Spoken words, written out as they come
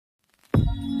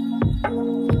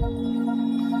In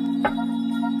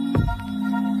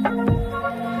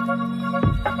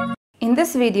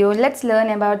this video, let's learn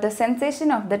about the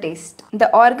sensation of the taste. The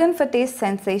organ for taste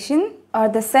sensation, or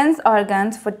the sense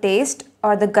organs for taste,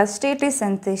 or the gustatory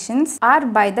sensations, are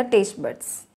by the taste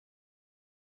buds.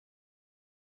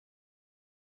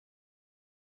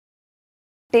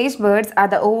 Taste buds are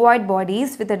the ovoid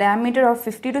bodies with a diameter of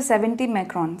 50 to 70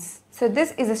 microns. So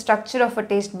this is the structure of a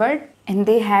taste bud, and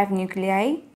they have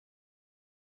nuclei.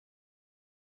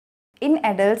 In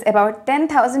adults, about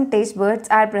 10,000 taste buds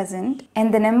are present,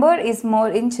 and the number is more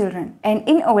in children. And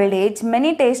in old age,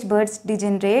 many taste buds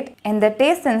degenerate and the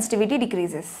taste sensitivity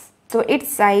decreases. So its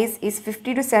size is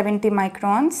 50 to 70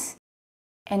 microns,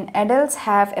 and adults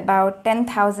have about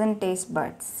 10,000 taste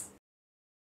buds.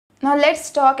 Now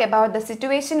let's talk about the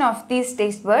situation of these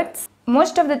taste buds.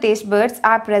 Most of the taste buds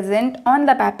are present on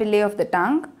the papillae of the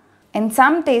tongue, and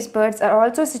some taste buds are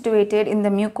also situated in the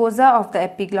mucosa of the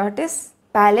epiglottis,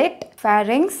 palate,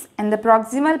 pharynx, and the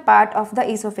proximal part of the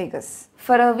esophagus.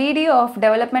 For a video of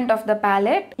development of the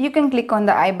palate, you can click on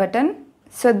the I button.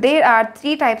 So there are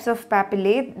three types of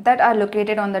papillae that are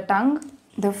located on the tongue.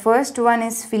 The first one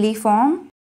is filiform.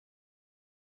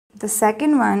 The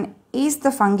second one is the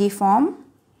fungiform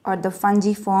or the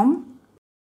fungiform.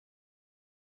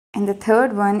 And the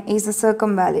third one is the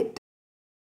circumvallate.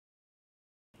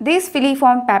 These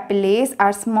filiform papillae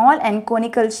are small and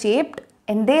conical shaped,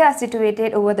 and they are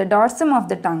situated over the dorsum of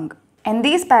the tongue. And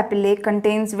these papillae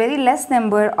contains very less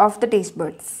number of the taste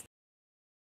buds.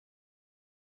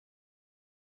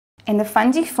 And the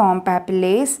fungiform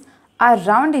papillae are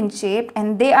round in shape,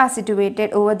 and they are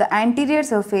situated over the anterior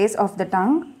surface of the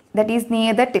tongue, that is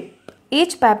near the tip.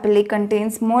 Each papillae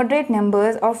contains moderate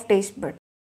numbers of taste buds.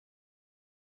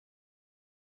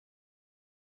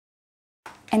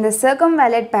 And the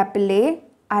circumvallate papillae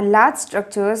are large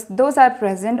structures. Those are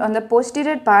present on the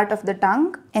posterior part of the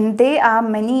tongue, and they are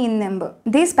many in number.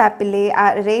 These papillae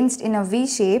are arranged in a V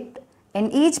shape,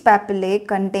 and each papillae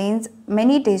contains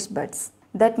many taste buds.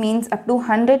 That means up to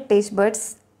 100 taste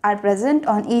buds are present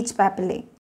on each papillae.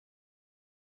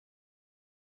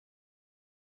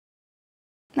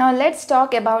 Now let's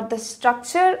talk about the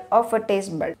structure of a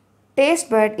taste bud. Taste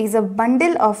bud is a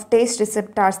bundle of taste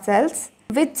receptor cells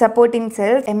with supporting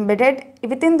cells embedded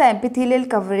within the epithelial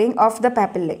covering of the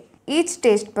papillae. Each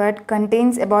taste bud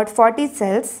contains about 40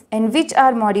 cells, and which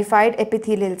are modified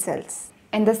epithelial cells.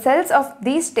 And the cells of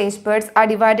these taste buds are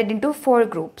divided into 4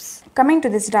 groups. Coming to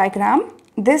this diagram,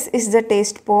 this is the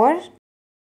taste pore.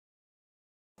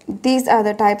 These are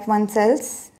the type 1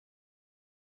 cells,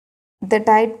 the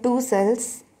type 2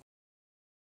 cells,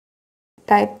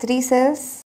 type 3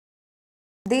 cells.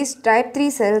 These type 3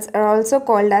 cells are also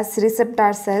called as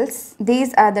receptor cells.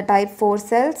 These are the type 4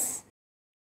 cells,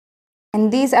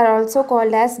 and these are also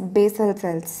called as basal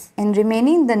cells, and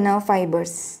remaining the nerve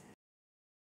fibers.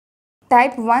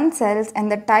 Type 1 cells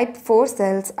and the type 4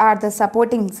 cells are the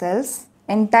supporting cells,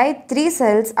 and type 3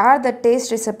 cells are the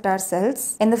taste receptor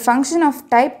cells, and the function of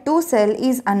type 2 cell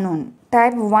is unknown.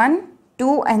 Type 1,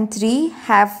 2 and 3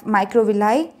 have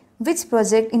microvilli which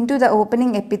project into the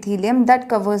opening epithelium that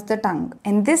covers the tongue,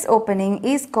 and this opening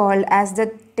is called as the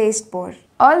taste pore.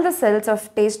 All the cells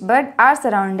of taste bud are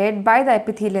surrounded by the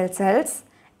epithelial cells,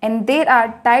 and there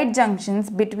are tight junctions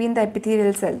between the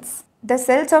epithelial cells. The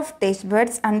cells of taste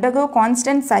buds undergo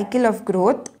constant cycle of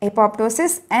growth,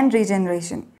 apoptosis and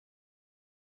regeneration.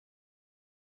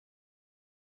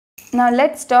 Now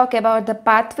let's talk about the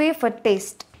pathway for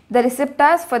taste. The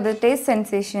receptors for the taste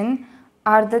sensation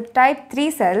are the type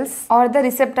 3 cells or the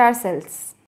receptor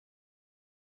cells.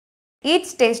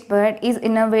 Each taste bud is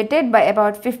innervated by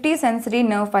about 50 sensory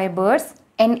nerve fibers,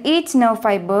 and each nerve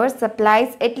fiber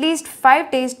supplies at least 5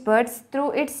 taste buds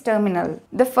through its terminal.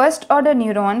 The first order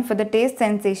neuron for the taste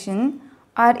sensation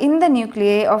are in the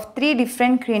nuclei of 3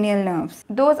 different cranial nerves.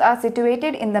 Those are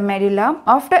situated in the medulla.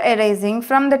 After arising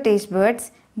from the taste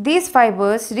buds, these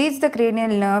fibers reach the cranial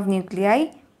nerve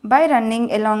nuclei by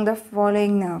running along the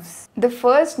following nerves. The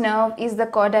first nerve is the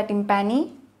chorda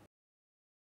tympani.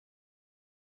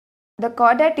 The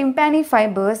chorda tympani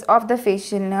fibers of the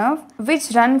facial nerve,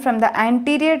 which run from the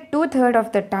anterior 2/3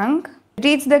 of the tongue,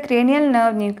 reach the cranial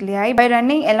nerve nuclei by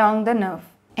running along the nerve.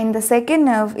 And the second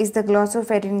nerve is the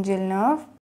glossopharyngeal nerve.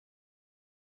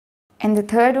 And the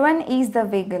third one is the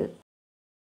vagal.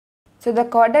 So the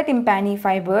chorda tympani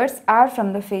fibers are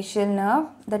from the facial nerve,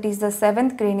 that is the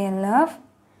 7th cranial nerve,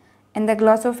 and the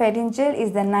glossopharyngeal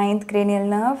is the 9th cranial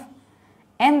nerve,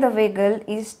 and the vagal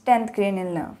is 10th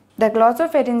cranial nerve. The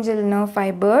glossopharyngeal nerve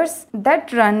fibers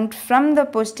that run from the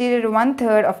posterior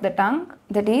 1/3 of the tongue,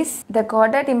 that is the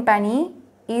chorda tympani,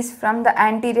 is from the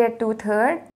anterior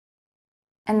 2/3,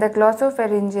 and the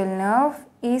glossopharyngeal nerve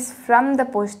is from the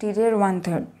posterior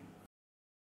 1/3.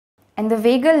 And the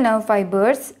vagal nerve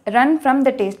fibers run from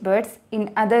the taste buds in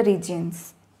other regions.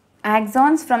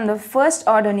 Axons from the first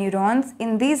order neurons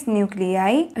in these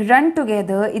nuclei run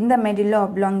together in the medulla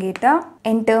oblongata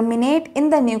and terminate in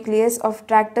the nucleus of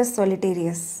tractus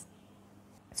solitarius.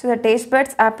 So the taste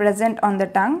buds are present on the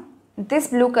tongue. This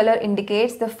blue color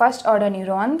indicates the first order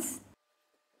neurons.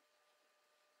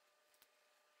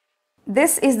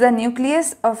 This is the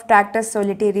nucleus of tractus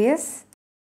solitarius.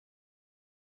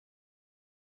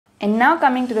 And now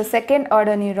coming to the second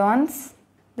order neurons.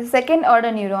 The second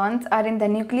order neurons are in the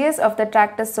nucleus of the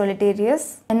tractus solitarius,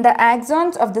 and the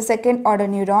axons of the second order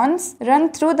neurons run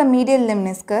through the medial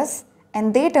lemniscus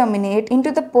and they terminate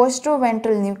into the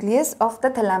postroventral nucleus of the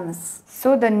thalamus.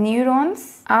 So the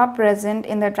neurons are present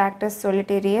in the tractus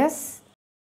solitarius.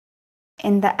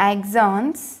 In the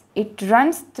axons, it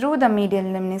runs through the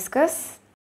medial lemniscus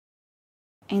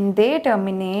and they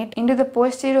terminate into the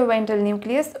posteroventral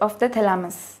nucleus of the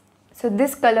thalamus. So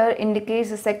this color indicates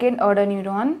the second order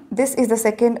neuron. This is the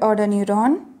second order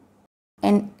neuron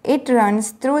and it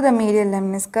runs through the medial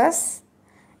lemniscus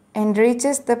and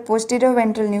reaches the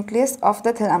posteroventral nucleus of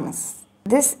the thalamus.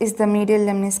 This is the medial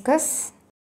lemniscus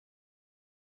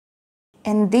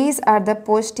and these are the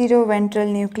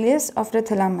posteroventral nucleus of the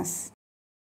thalamus.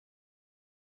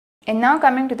 And now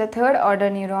coming to the third order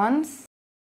neurons.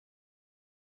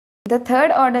 The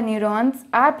third order neurons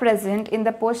are present in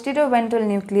the posteroventral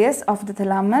nucleus of the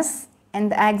thalamus,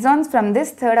 and the axons from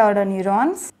this third order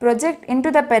neurons project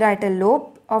into the parietal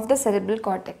lobe of the cerebral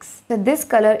cortex. So this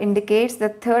color indicates the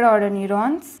third order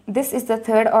neurons. This is the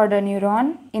third order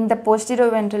neuron in the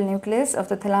posteroventral nucleus of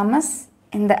the thalamus,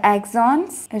 and the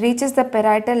axons reaches the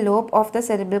parietal lobe of the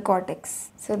cerebral cortex.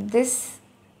 So this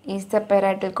is the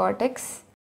parietal cortex.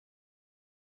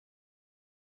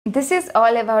 This is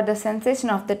all about the sensation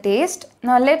of the taste.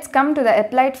 Now let's come to the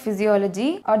applied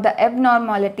physiology or the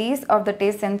abnormalities of the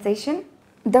taste sensation.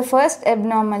 The first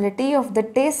abnormality of the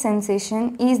taste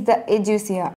sensation is the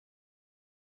ageusia.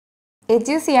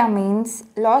 Ageusia means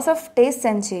loss of taste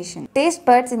sensation. Taste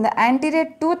buds in the anterior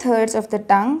 2/3 of the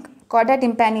tongue, chorda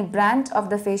tympani branch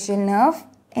of the facial nerve,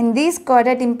 and these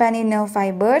chorda tympani nerve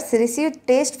fibers receive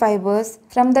taste fibers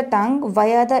from the tongue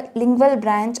via the lingual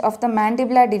branch of the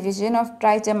mandibular division of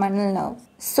trigeminal nerve.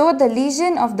 So the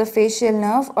lesion of the facial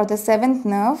nerve or the 7th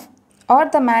nerve or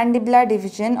the mandibular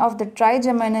division of the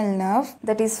trigeminal nerve,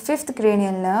 that is 5th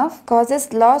cranial nerve,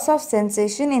 causes loss of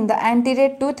sensation in the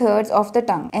anterior 2/3 of the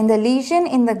tongue, and the lesion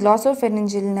in the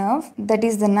glossopharyngeal nerve,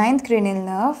 that is the 9th cranial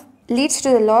nerve, leads to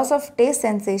the loss of taste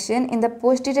sensation in the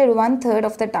posterior 1/3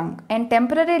 of the tongue. And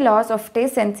temporary loss of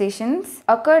taste sensations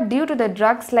occur due to the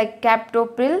drugs like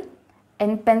captopril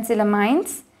and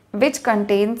penicillamines, which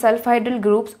contain sulfhydryl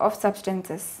groups of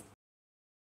substances.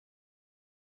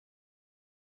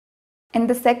 And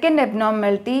the second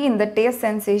abnormality in the taste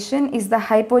sensation is the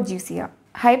hypogeusia.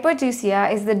 Hypogeusia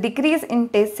is the decrease in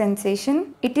taste sensation.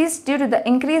 It is due to the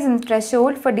increase in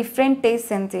threshold for different taste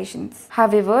sensations.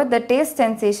 However, the taste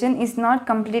sensation is not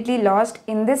completely lost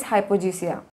in this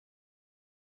hypogeusia.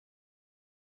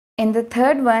 And the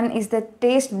third one is the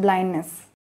taste blindness.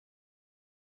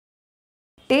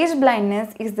 Taste blindness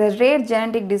is the rare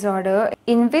genetic disorder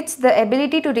in which the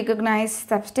ability to recognize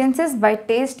substances by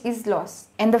taste is lost.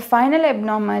 And the final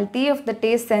abnormality of the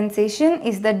taste sensation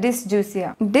is the dysgeusia.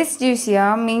 Dysgeusia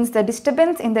means the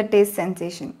disturbance in the taste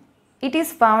sensation. It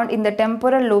is found in the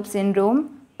temporal lobe syndrome,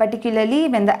 particularly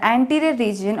when the anterior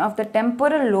region of the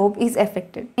temporal lobe is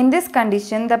affected. In this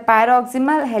condition, the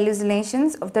paroxysmal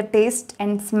hallucinations of the taste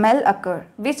and smell occur,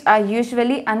 which are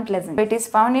usually unpleasant. It is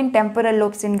found in temporal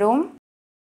lobe syndrome,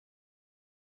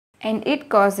 and it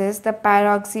causes the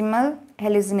paroxysmal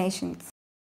hallucinations.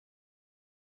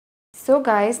 So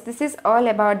guys, this is all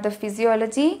about the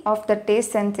physiology of the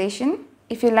taste sensation.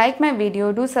 If you like my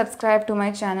video, do subscribe to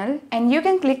my channel, and you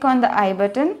can click on the I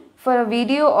button for a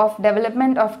video of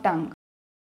development of tongue.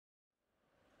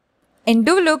 And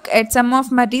do look at some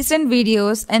of my recent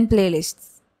videos and playlists.